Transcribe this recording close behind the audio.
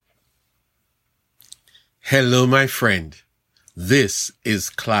Hello, my friend. This is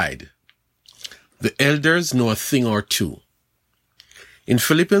Clyde. The elders know a thing or two. In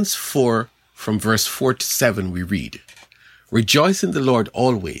Philippians 4, from verse 4 to 7, we read, "Rejoice in the Lord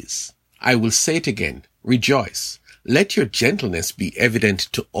always. I will say it again, rejoice. Let your gentleness be evident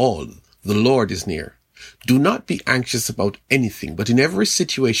to all. The Lord is near. Do not be anxious about anything, but in every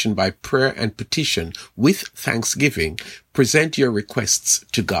situation by prayer and petition with thanksgiving, present your requests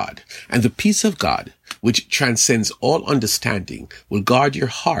to God. And the peace of God, which transcends all understanding, will guard your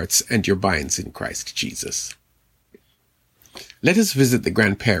hearts and your minds in Christ Jesus." Let us visit the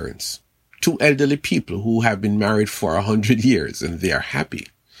grandparents, two elderly people who have been married for 100 years, and they are happy.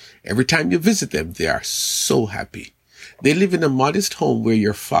 Every time you visit them, they are so happy. They live in a modest home where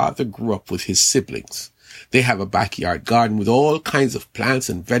your father grew up with his siblings. They have a backyard garden with all kinds of plants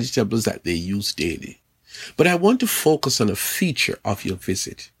and vegetables that they use daily. But I want to focus on a feature of your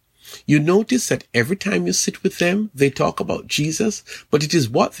visit. You notice that every time you sit with them, they talk about Jesus, but it is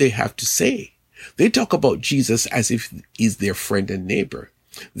what they have to say. They talk about Jesus as if he's their friend and neighbor.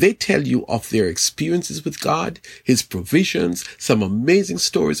 They tell you of their experiences with God, his provisions, some amazing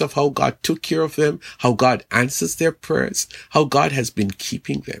stories of how God took care of them, how God answers their prayers, how God has been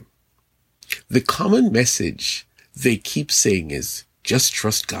keeping them. The common message they keep saying is, just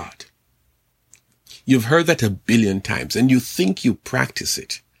trust God. You've heard that 1,000,000,000 times and you think you practice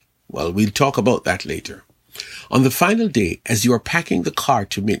it. Well, we'll talk about that later. On the final day, as you are packing the car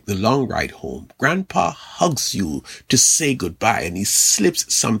to make the long ride home, Grandpa hugs you to say goodbye, and he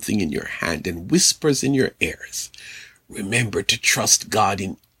slips something in your hand and whispers in your ears, "Remember to trust God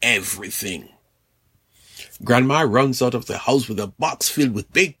in everything." Grandma runs out of the house with a box filled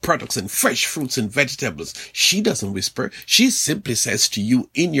with baked products and fresh fruits and vegetables. She doesn't whisper. She simply says to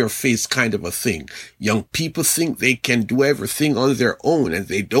you in your face kind of a thing. "Young people think they can do everything on their own and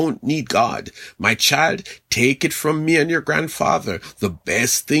they don't need God. My child, take it from me and your grandfather. The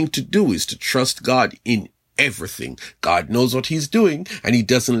best thing to do is to trust God in everything. God knows what he's doing and he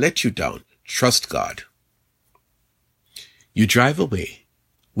doesn't let you down. Trust God." You drive away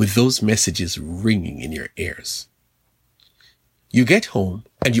with those messages ringing in your ears. You get home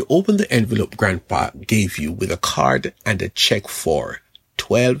and you open the envelope Grandpa gave you with a card and a check for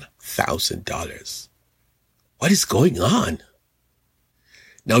 $12,000. What is going on?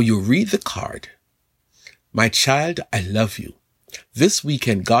 Now you read the card. "My child, I love you. This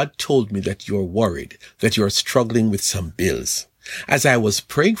weekend God told me that you're worried, that you're struggling with some bills. As I was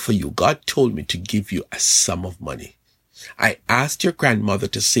praying for you, God told me to give you a sum of money. I asked your grandmother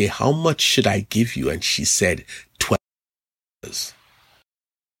to say, how much should I give you? And she said, $12.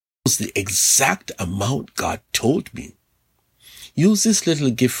 That was the exact amount God told me. Use this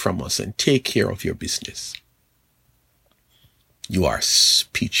little gift from us and take care of your business." You are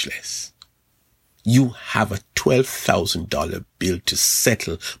speechless. You have a $12,000 bill to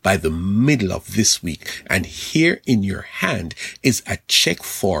settle by the middle of this week. And here in your hand is a check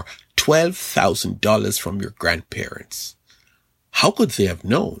for $12,000 from your grandparents. How could they have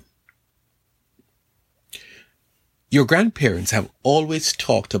known? Your grandparents have always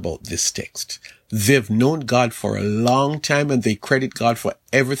talked about this text. They've known God for a long time and they credit God for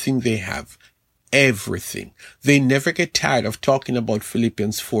everything they have. Everything. They never get tired of talking about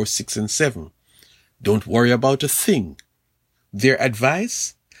Philippians 4, 6, and 7. Don't worry about a thing. Their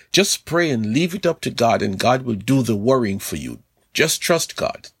advice? Just pray and leave it up to God and God will do the worrying for you. Just trust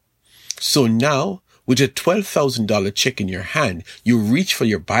God. So now, with a $12,000 check in your hand, you reach for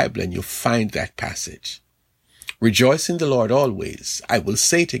your Bible and you find that passage. "Rejoice in the Lord always. I will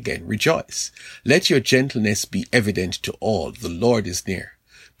say it again, rejoice. Let your gentleness be evident to all. The Lord is near.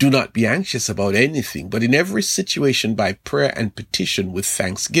 Do not be anxious about anything, but in every situation by prayer and petition with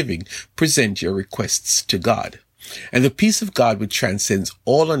thanksgiving, present your requests to God. And the peace of God which transcends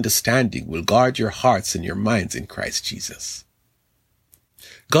all understanding will guard your hearts and your minds in Christ Jesus."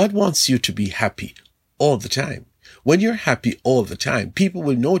 God wants you to be happy all the time. When you're happy all the time, people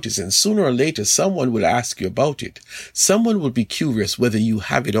will notice and sooner or later someone will ask you about it. Someone will be curious whether you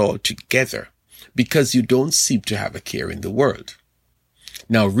have it all together because you don't seem to have a care in the world.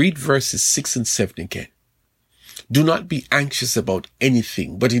 Now read verses 6 and 7 again. "Do not be anxious about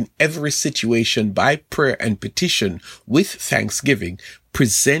anything, but in every situation by prayer and petition with thanksgiving,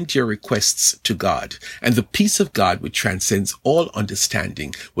 present your requests to God, and the peace of God which transcends all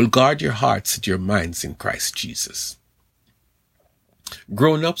understanding will guard your hearts and your minds in Christ Jesus."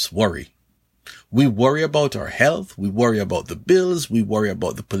 Grown-ups worry. We worry about our health. We worry about the bills. We worry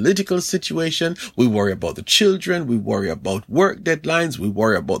about the political situation. We worry about the children. We worry about work deadlines. We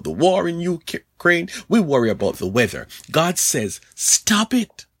worry about the war in Ukraine. We worry about the weather. God says, stop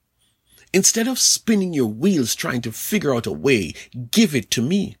it. Instead of spinning your wheels trying to figure out a way, give it to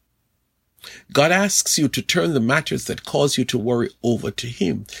me. God asks you to turn the matters that cause you to worry over to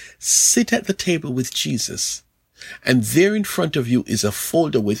him. Sit at the table with Jesus, and there in front of you is a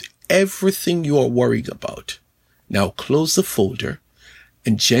folder with everything you are worrying about. Now close the folder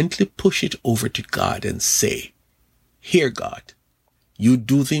and gently push it over to God and say, "Here, God, you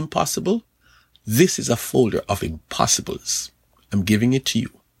do the impossible. This is a folder of impossibles. I'm giving it to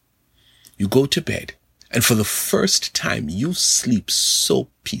you." You go to bed, and for the first time, you sleep so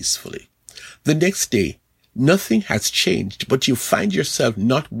peacefully. The next day, nothing has changed, but you find yourself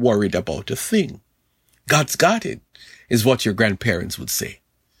not worried about a thing. God's got it, is what your grandparents would say.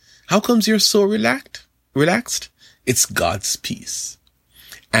 How comes you're so relaxed? It's God's peace.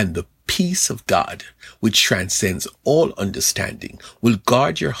 And the peace of God, which transcends all understanding, will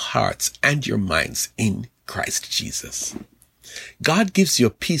guard your hearts and your minds in Christ Jesus. God gives you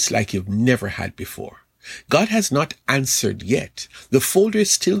a peace like you've never had before. God has not answered yet. The folder is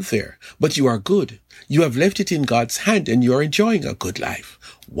still there, but you are good. You have left it in God's hand and you are enjoying a good life.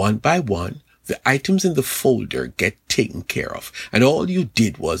 One by one, the items in the folder get taken care of, and all you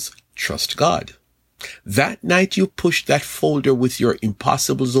did was trust God. That night you pushed that folder with your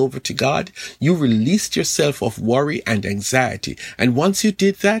impossibles over to God. You released yourself of worry and anxiety. And once you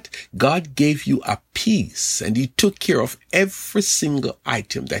did that, God gave you a peace, and he took care of every single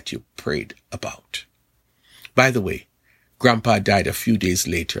item that you prayed about. By the way, Grandpa died a few days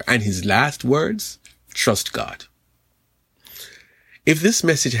later, and his last words, trust God. If this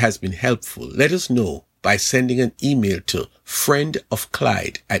message has been helpful, let us know by sending an email to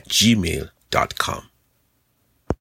friendofclyde@gmail.com.